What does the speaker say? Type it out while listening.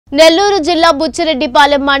నెల్లూరు జిల్లా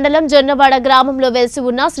బుచ్చిరెడ్డిపాలెం మండలం జొన్నవాడ గ్రామంలో వెలిసి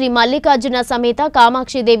ఉన్న శ్రీ మల్లికార్జున సమేత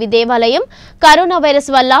కామాక్షిదేవి దేవాలయం కరోనా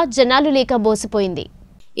వైరస్ వల్ల జనాలు లేక బోసిపోయింది.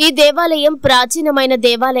 ఈ దేవాలయం ప్రాచీనమైన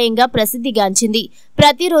దేవాలయంగా ప్రసిద్ధిగాంచింది.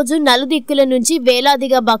 ప్రతిరోజు నలుదిక్కుల నుంచి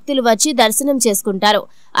వేలాదిగా భక్తులు వచ్చి దర్శనం చేసుకుంటారు.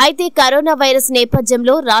 అయితే కరోనా వైరస్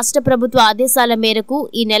నేపథ్యంలో రాష్ట్ర ప్రభుత్వ ఆదేశాల మేరకు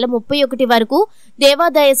ఈ నెల 31 వరకు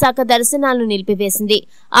దేవాదాయ శాఖ దర్శనాలను నిలిపివేసింది.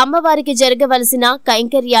 అమ్మవారికి జరగవలసిన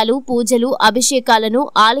కైంకర్యాలు, పూజలు, అభిషేకాలను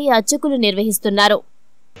ఆలయ అర్చకులు నిర్వహిస్తున్నారు.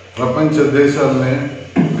 ప్రపంచ దేశాలనే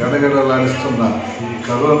గడగడలాడిస్తున్న ఈ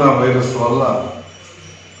కరోనా వైరస్ వల్ల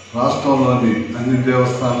రాష్ట్రంలోని అన్ని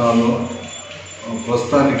దేవస్థానాలు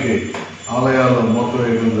ప్రస్తుతానికి ఆలయాల్లో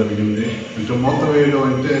మూతవేయడం జరిగింది. అంటే మూతవేయడం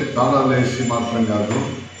అంటే తాళాలు వేసి మాత్రం కాదు,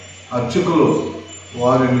 అర్చకులు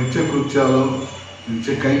వారి నిత్య కృత్యాలు,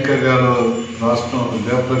 నిత్య కైంకర్యాలు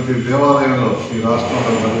ప్రతి దేవాలయంలో ఈ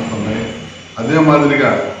రాష్ట్రంలో జరుగుతున్నాయి. అదే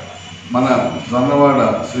మాదిరిగా మన జొన్నవాడ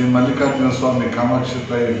శ్రీ మల్లికార్జున స్వామి కామాక్షి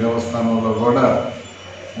దేవస్థానంలో కూడా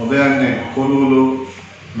ఉదయాన్నే కొలువులు,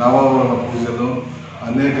 నవావరణ పూజలు,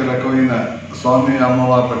 అనేక రకమైన స్వామి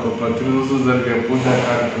అమ్మవార్లకు ప్రతిరోజు జరిగే పూజా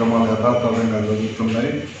కార్యక్రమాలు యథాతథంగా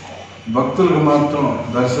జరుగుతున్నాయి. భక్తులకు మాత్రం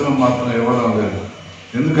దర్శనం మాత్రం ఇవ్వడం లేదు.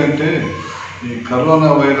 ఎందుకంటే ఈ కరోనా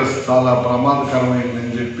వైరస్ చాలా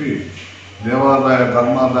ప్రమాదకరమైందని చెప్పి దేవాదాయ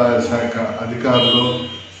ధర్మాదాయ శాఖ అధికారులు,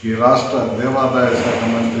 ఈ రాష్ట్ర దేవాదాయ శాఖ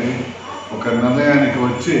మంత్రి ఒక నిర్ణయానికి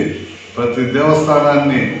వచ్చి ప్రతి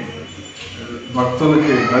దేవస్థానాన్ని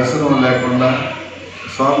భక్తులకి దర్శనం లేకుండా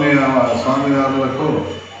స్వామివారులకు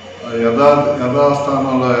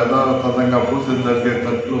యథాస్థానంలో యథాతథంగా పూజలు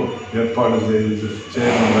జరిగేటట్లు ఏర్పాటు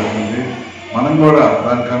చేయడం జరిగింది. మనం కూడా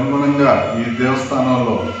దానికి అనుగుణంగా ఈ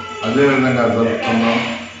దేవస్థానంలో అదేవిధంగా జరుపుతున్నాం.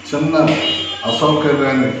 చిన్న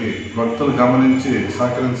అసౌకర్యానికి భక్తులు గమనించి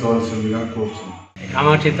సహకరించవలసిందిగా కోరుతున్నాం.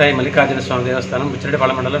 కామాక్షి మల్లికార్జున స్వామి దేవస్థానం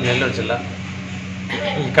బుచ్చిరెడ్డిపాలెం మండలం నెల్లూరు జిల్లా.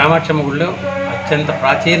 ఈ కామాక్షమ్మ గుడిలో అత్యంత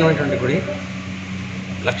ప్రాచీనమైనటువంటి గుడి.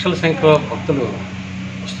 లక్షల సంఖ్యలో భక్తులు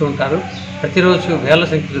వస్తూ ఉంటారు. ప్రతిరోజు వేల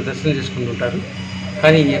సంఖ్యలో దర్శనం చేసుకుంటుంటారు.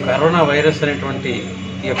 కానీ ఈ కరోనా వైరస్ అనేటువంటి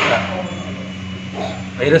ఈ యొక్క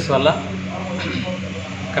వైరస్ వల్ల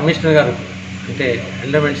కమిషనర్ గారు, అంటే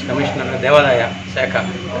ఎండోమెంట్స్ కమిషనర్, దేవాదాయ శాఖ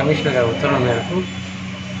కమిషనర్ గారు ఉత్తర్వుల మేరకు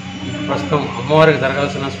ప్రస్తుతం అమ్మవారికి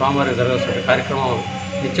జరగాల్సిన, స్వామివారికి జరగాల్సిన కార్యక్రమం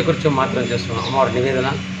నిత్యకృత్యం మాత్రం చేస్తున్నాం. అమ్మవారి నివేదన,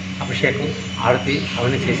 అభిషేకం, ఆరతి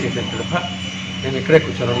అవన్నీ చేసేటట్టుగా మేము ఇక్కడే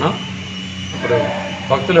కూర్చొని ఉన్నాం. ఇప్పుడు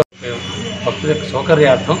భక్తుల యొక్క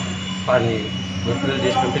సౌకర్యార్థం వారిని నిద్ర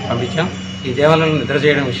చేసి పంపించాం. ఈ దేవాలయంలో నిద్ర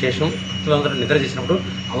చేయడం విశేషం. భక్తులందరూ నిద్ర చేసినప్పుడు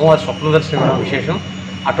అమ్మవారి స్వప్న దర్శనం ఇవ్వడం విశేషం.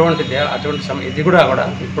 అటువంటి ఇది కూడా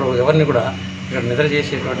ఇప్పుడు ఎవరిని కూడా ఇక్కడ నిద్ర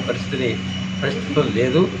చేసేటువంటి పరిస్థితులు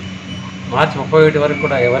లేదు. మార్చి 31 వరకు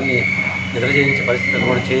కూడా ఎవరిని నిద్ర చేయించే పరిస్థితులు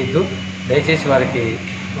కూడా చేయొద్దు. దయచేసి వారికి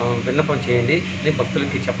విన్నపం చేయండి అని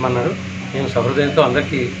భక్తులకి చెప్పమన్నారు. మేము సహృదయంతో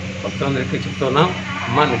భక్తులందరికీ చెప్తున్నాం.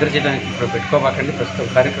 అమ్మ, నిద్ర చేయడానికి ఇప్పుడు పెట్టుకోబాకండి, ప్రస్తుతం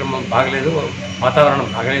కార్యక్రమం బాగలేదు, వాతావరణం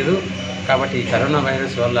బాగలేదు, కాబట్టి ఈ కరోనా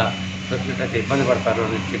వైరస్ వల్ల దొరికినట్లయితే ఇబ్బంది పడతారు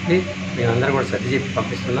అని చెప్పి మేమందరూ కూడా సర్ది చెప్పి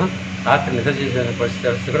పంపిస్తున్నాం. రాత్రి నిద్ర చేసే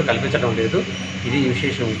పరిస్థితి కూడా కల్పించడం లేదు. ఇది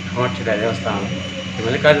విశేషం. కామాక్షి దేవస్థానం,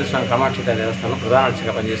 మల్లికార్జున స్వామి కామాక్షి దేవస్థానం ప్రధాన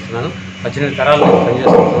అర్చకగా పనిచేస్తున్నాను. 18 తరాలు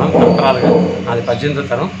పనిచేస్తున్నాను. తరతరాలుగా నాది 18వ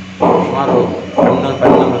తరం. సుమారు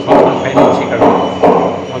 1200 సంవత్సరాల పైన నుంచి ఇక్కడ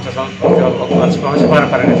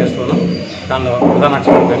వంశపారంపర్యంగా చేస్తున్నాం. దానిలో ప్రధాన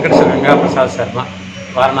అర్చకుడు వెంకటేశ్వర గంగాప్రసాద్ శర్మ,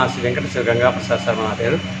 వారణాసి వెంకటేశ్వర గంగాప్రసాద్ శర్మ నా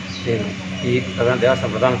పేరు. నేను ఈ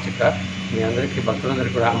దేవస్థానం ప్రధాన అర్చక. మీ అందరికీ,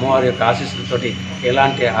 భక్తులందరికీ కూడా అమ్మవారి యొక్క ఆశీస్సులతోటి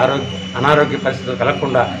ఎలాంటి అనారోగ్య పరిస్థితులు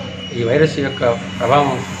కలగకుండా ఈ వైరస్ యొక్క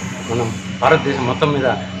ప్రభావం మనం భారతదేశం మొత్తం మీద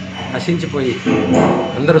నశించిపోయి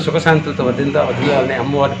అందరూ సుఖశాంతులతో వదిలాలని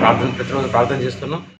అమ్మవారి ప్రతిరోజు ప్రార్థన చేస్తున్నాం.